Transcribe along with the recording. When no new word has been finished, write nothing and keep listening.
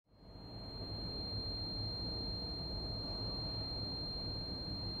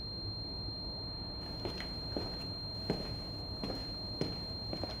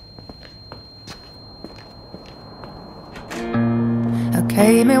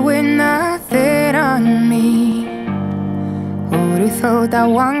Take me with nothing on me. Who'd have thought that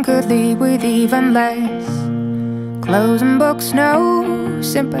one could leave with even less? Closing books, no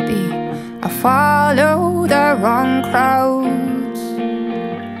sympathy. I follow the wrong crowds.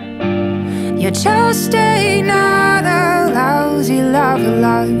 You're just another lousy love of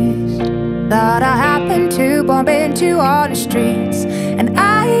lies that I happen to bump into on the streets. And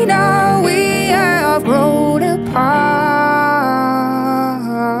I know we have grown apart.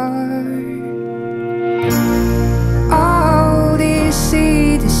 Oh,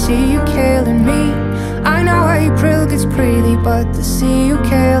 Odyssey, to see you killing me. I know April gets pretty, but to see you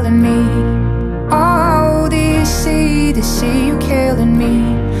killing me. Oh, Odyssey, to see you killing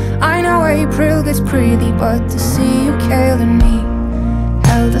me. I know April gets pretty, but to see you killing me.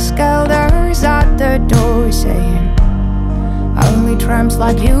 Elder skelders at the door saying, only tramps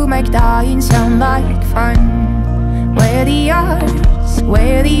like you make dying sound like fun. Where the arts,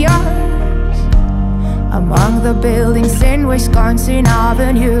 where the arts, among the buildings in Wisconsin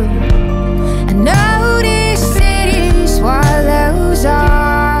Avenue. And now this city swallows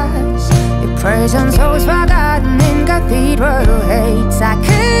us. Your presence was forgotten in cathedral hates. I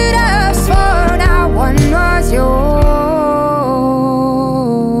could have sworn that one was yours.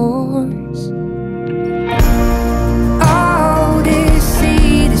 Oh,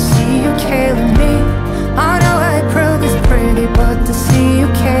 Odyssey, to see you killing me. I know April is pretty, but to see you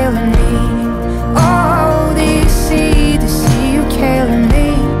killing me. Oh, Odyssey, to see you killing me.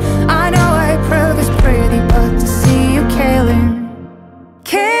 I know April is pretty, but to see you killing me,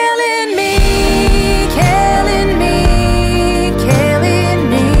 killing me, killing me,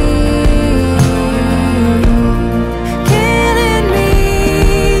 killing me,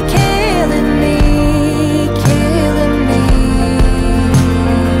 killing me, killing me.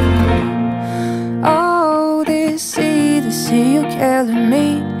 Oh, Odyssey, to see you killing me.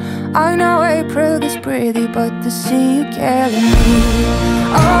 I know April is pretty, but to see you killing me.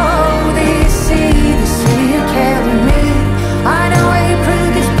 Oh, Odyssey, to see you killing me.